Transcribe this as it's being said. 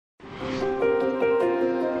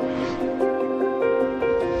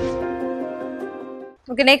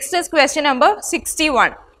Okay, next is question number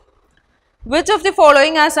 61. Which of the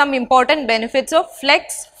following are some important benefits of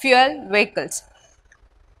flex fuel vehicles?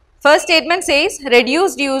 First statement says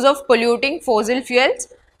reduced use of polluting fossil fuels.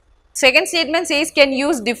 Second statement says can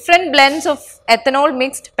use different blends of ethanol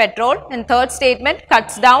mixed petrol, and third statement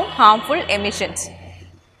cuts down harmful emissions.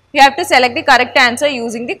 You have to select the correct answer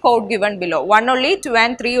using the code given below. 1 only, 2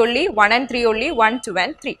 and 3 only, 1 and 3 only, 1, 2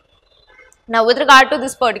 and 3. Now with regard to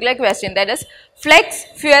this particular question, that is flex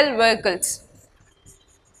fuel vehicles.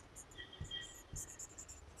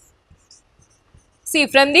 See,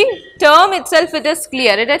 from the term itself it is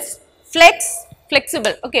clear, it is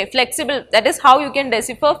flexible, okay, flexible, that is how you can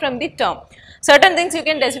decipher from the term. Certain things you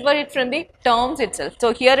can decipher it from the terms itself.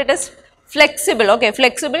 So here it is flexible, okay,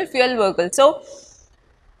 flexible fuel vehicle. So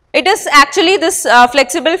it is actually this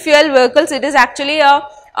flexible fuel vehicles, it is actually a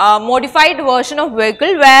modified version of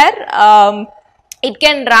vehicle where it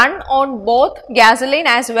can run on both gasoline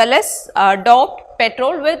as well as doped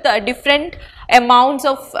petrol with different amounts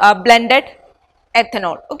of blended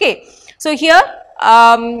ethanol. Okay, so here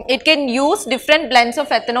it can use different blends of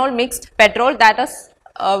ethanol mixed petrol, that is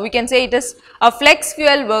we can say it is a flex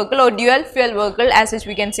fuel vehicle or dual fuel vehicle as such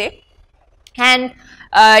we can say. And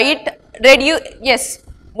it reduce, yes,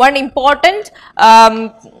 one important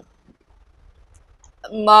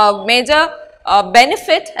major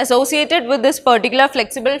benefit associated with this particular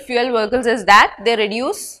flexible fuel vehicles is that they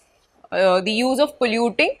reduce the use of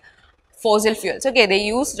polluting fossil fuels. Okay,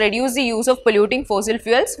 they reduce the use of polluting fossil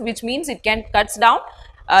fuels, which means it can cut down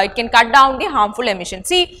the harmful emissions.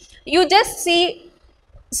 See, you just see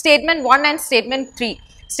statement 1 and statement 3.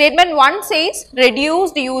 Statement 1 says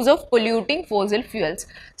reduce the use of polluting fossil fuels.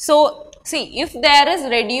 So see, if there is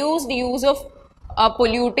reduced use of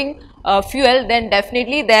polluting fuel, then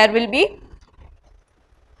definitely there will be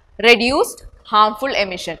reduced harmful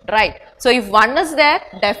emission, right? So if 1 is there,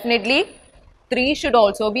 definitely 3 should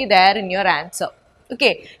also be there in your answer.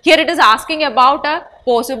 Okay, here it is asking about a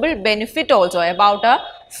possible benefit also, about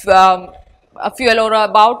a fuel or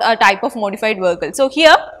about a type of modified vehicle. So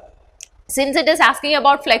here, since it is asking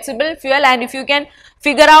about flexible fuel, and if you can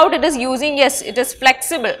figure out it is using, yes, it is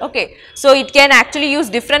flexible, okay, so it can actually use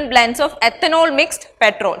different blends of ethanol mixed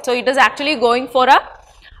petrol. So it is actually going for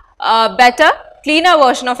a better, cleaner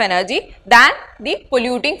version of energy than the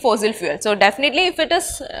polluting fossil fuel. So definitely if it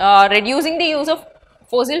is reducing the use of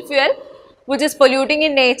fossil fuel which is polluting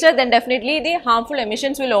in nature, then definitely the harmful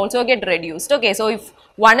emissions will also get reduced. Okay, so if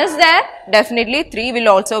 1 is there, definitely 3 will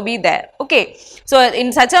also be there. Okay, so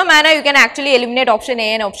in such a manner you can actually eliminate option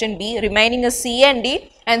A and option B, remaining is C and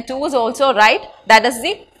D, and 2 is also right. That is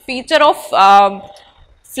the feature of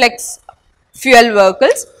flex fuel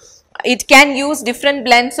vehicles. It can use different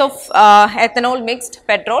blends of ethanol mixed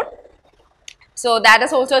petrol. So that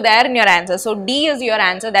is also there in your answer. So D is your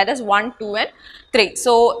answer, that is 1, 2 and 3.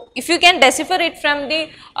 So if you can decipher it from the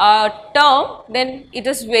term, then it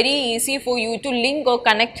is very easy for you to link or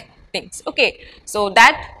connect things. Okay, so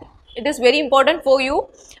that it is very important for you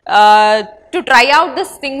to try out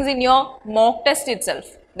these things in your mock test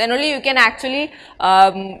itself. Then only you can actually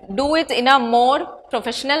do it in a more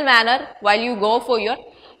professional manner while you go for your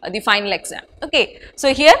the final exam. Okay,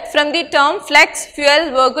 so here from the term flex fuel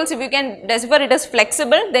vehicles, if you can decipher it is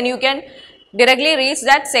flexible, then you can directly reach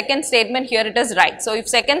that second statement. Here it is right. So if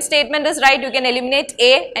second statement is right, you can eliminate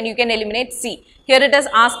A and you can eliminate C. Here it is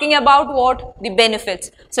asking about what? The benefits.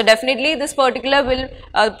 So definitely this particular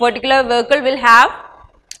vehicle will have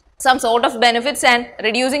some sort of benefits, and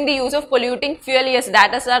reducing the use of polluting fuel, yes,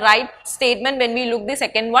 that is a right statement when we look the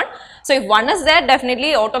second one. So if 1 is there,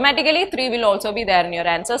 definitely automatically 3 will also be there in your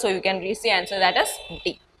answer. So you can reach the answer, that is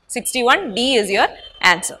D. 61, D is your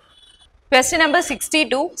answer. Question number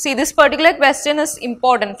 62. See, this particular question is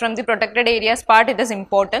important from the protected areas part. It is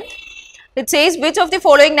important. It says which of the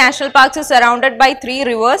following national parks is surrounded by 3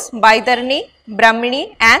 rivers: Baitarani,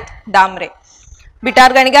 Brahmini and Damre?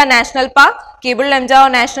 Bitarganika National Park, Kebul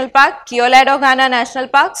Lamjao National Park, Keoladogana National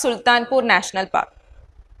Park, Sultanpur National Park.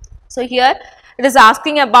 So here it is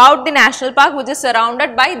asking about the national park which is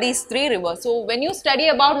surrounded by these 3 rivers. So when you study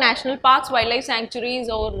about national parks, wildlife sanctuaries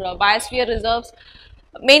or biosphere reserves,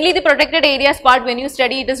 mainly the protected areas part, when you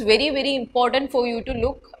study, it is very important for you to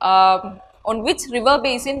look on which river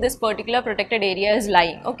basin this particular protected area is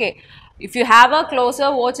lying. Okay, if you have a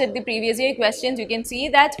closer watch at the previous year questions, you can see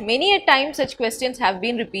that many a time such questions have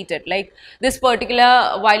been repeated, like this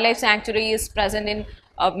particular wildlife sanctuary is present in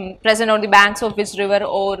present on the banks of which river,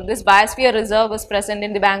 or this biosphere reserve is present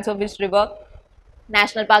in the banks of which river,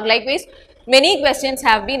 national park. Likewise, many questions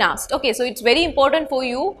have been asked. Okay, so it's very important for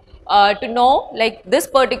you to know like this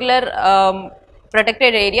particular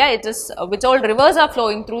protected area, it is which all rivers are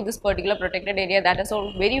flowing through this particular protected area, that is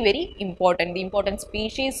all very important. The important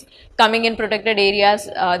species coming in protected areas,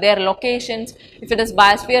 their locations, if it is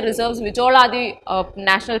biosphere reserves, which all are the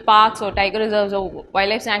national parks or tiger reserves or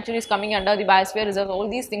wildlife sanctuaries coming under the biosphere reserves, all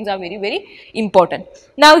these things are very important.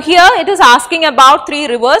 Now here it is asking about 3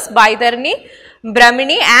 rivers, Baitarani,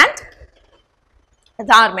 Brahmini and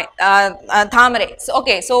Thamare. So,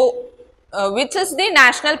 okay, so which is the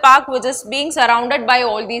national park which is being surrounded by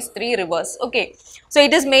all these 3 rivers? Okay, so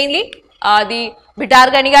it is mainly the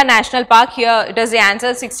Bhitarganika National Park. Here it is the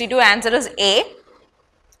answer 62, answer is A.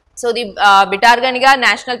 So the Bhitarganika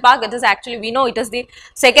National Park, it is actually, we know it is the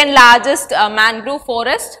second largest mangrove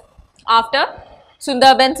forest after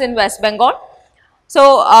Sundarbans in West Bengal.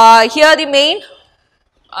 So here the main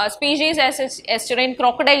species as estuarine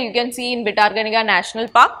crocodile you can see in Bhitarganika National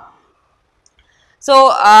Park.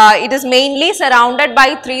 So it is mainly surrounded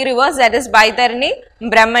by 3 rivers, that is Baitarani,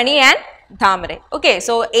 Brahmani and Thamare. Okay,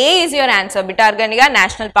 so A is your answer, Bhitarganika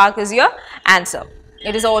National Park is your answer.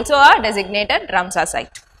 It is also a designated Ramsar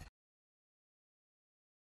site.